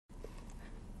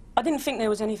I didn't think there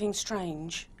was anything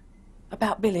strange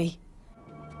about Billy.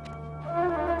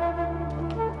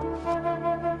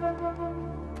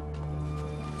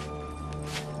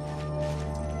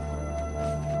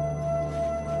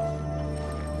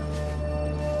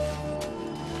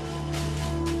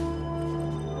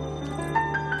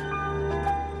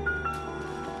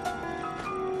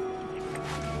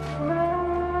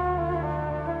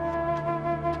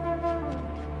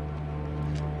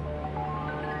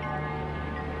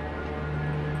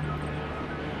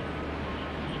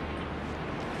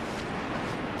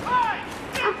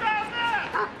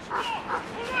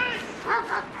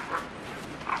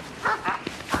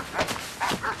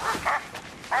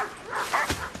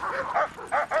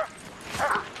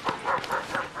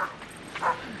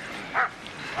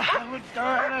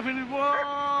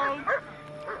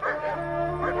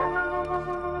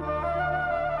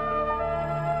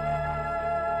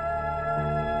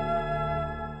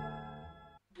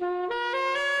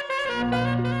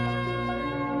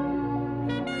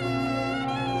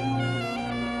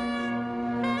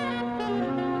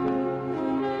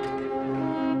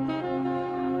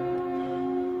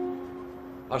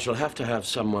 I shall have to have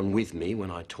someone with me when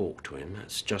I talk to him.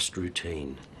 That's just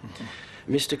routine.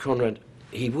 Mr. Conrad,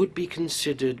 he would be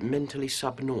considered mentally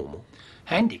subnormal.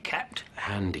 Handicapped?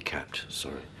 Handicapped,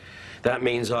 sorry. That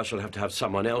means I shall have to have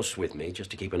someone else with me just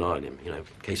to keep an eye on him, you know, in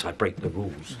case I break the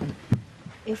rules.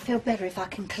 He'll feel better if I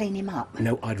can clean him up.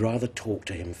 No, I'd rather talk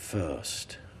to him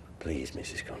first. Please,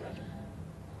 Mrs. Conrad.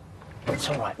 It's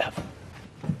all right, love.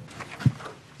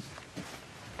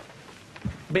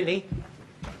 Billy?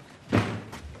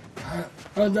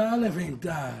 I don't anything,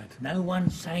 Dad. No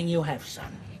one's saying you have,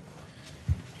 son.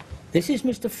 This is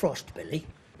Mr. Frost, Billy.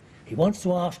 He wants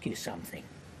to ask you something.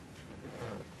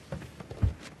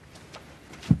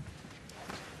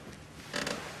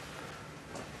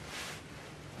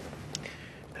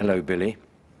 Hello, Billy.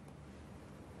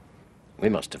 We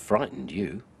must have frightened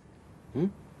you.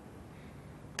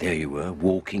 There you were,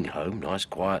 walking home, nice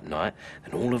quiet night,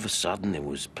 and all of a sudden there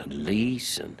was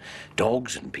police and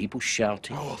dogs and people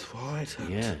shouting. I was frightened.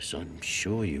 Yes, I'm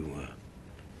sure you were.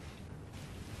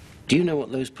 Do you know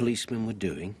what those policemen were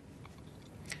doing?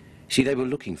 See, they were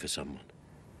looking for someone.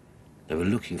 They were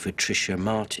looking for Tricia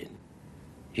Martin.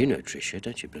 You know Tricia,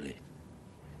 don't you, Billy?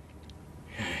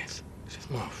 Yes, she's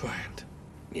my friend.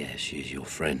 Yes, she's your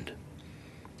friend.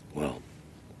 Well,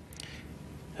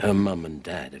 her mum and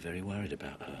dad are very worried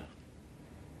about her.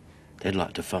 They'd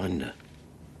like to find her.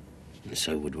 And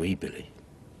so would we, Billy.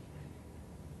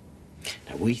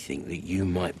 Now, we think that you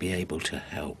might be able to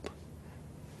help.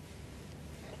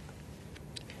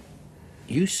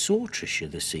 You saw Tricia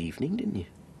this evening, didn't you?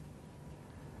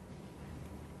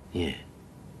 Yeah.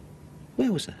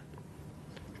 Where was that?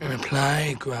 In a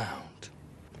playground.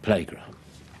 Playground?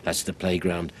 That's the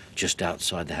playground just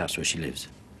outside the house where she lives?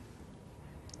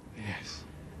 Yes.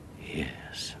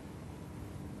 Yes.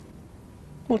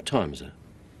 What time is it?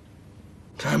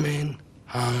 Coming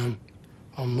home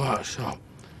from workshop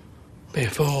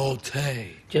before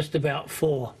tea. Just about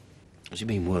 4. What do you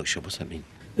mean, workshop? What's that mean?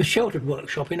 The sheltered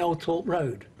workshop in Old Thorpe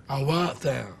Road. I work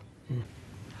there.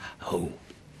 Oh.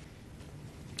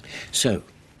 So,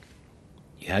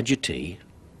 you had your tea,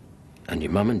 and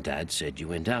your mum and dad said you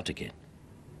went out again.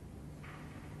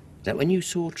 That when you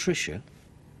saw Tricia,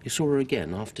 you saw her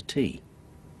again after tea?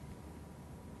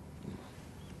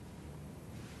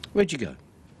 Where'd you go?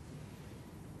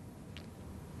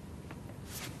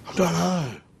 I don't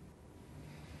know.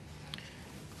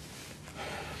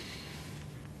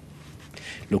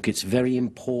 Look, it's very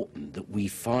important that we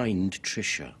find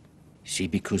Tricia. See,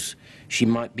 because she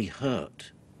might be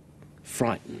hurt,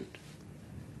 frightened.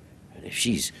 And if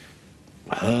she's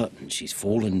hurt and she's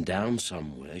fallen down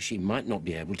somewhere, she might not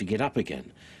be able to get up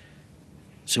again.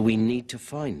 So we need to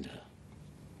find her.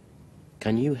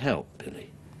 Can you help,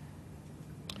 Billy?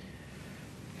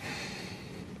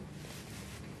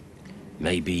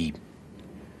 Maybe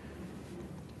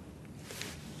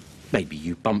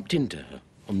you bumped into her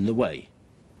on the way.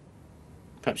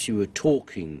 Perhaps you were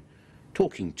talking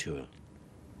to her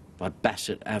by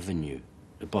Bassett Avenue,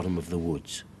 the bottom of the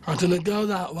woods. I didn't go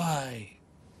that way.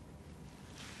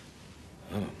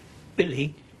 Oh.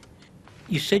 Billy,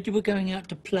 you said you were going out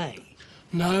to play.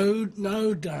 No,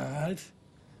 Dad.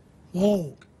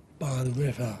 Walk by the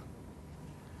river.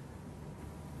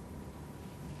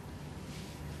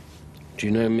 Do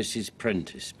you know Mrs.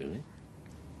 Prentice, Billy?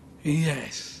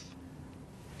 Yes.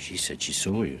 She said she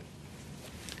saw you.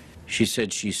 She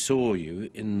said she saw you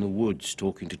in the woods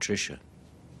talking to Tricia.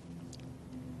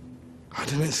 I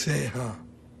didn't see her.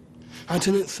 I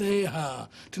didn't see her.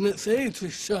 Didn't see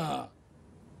Tricia.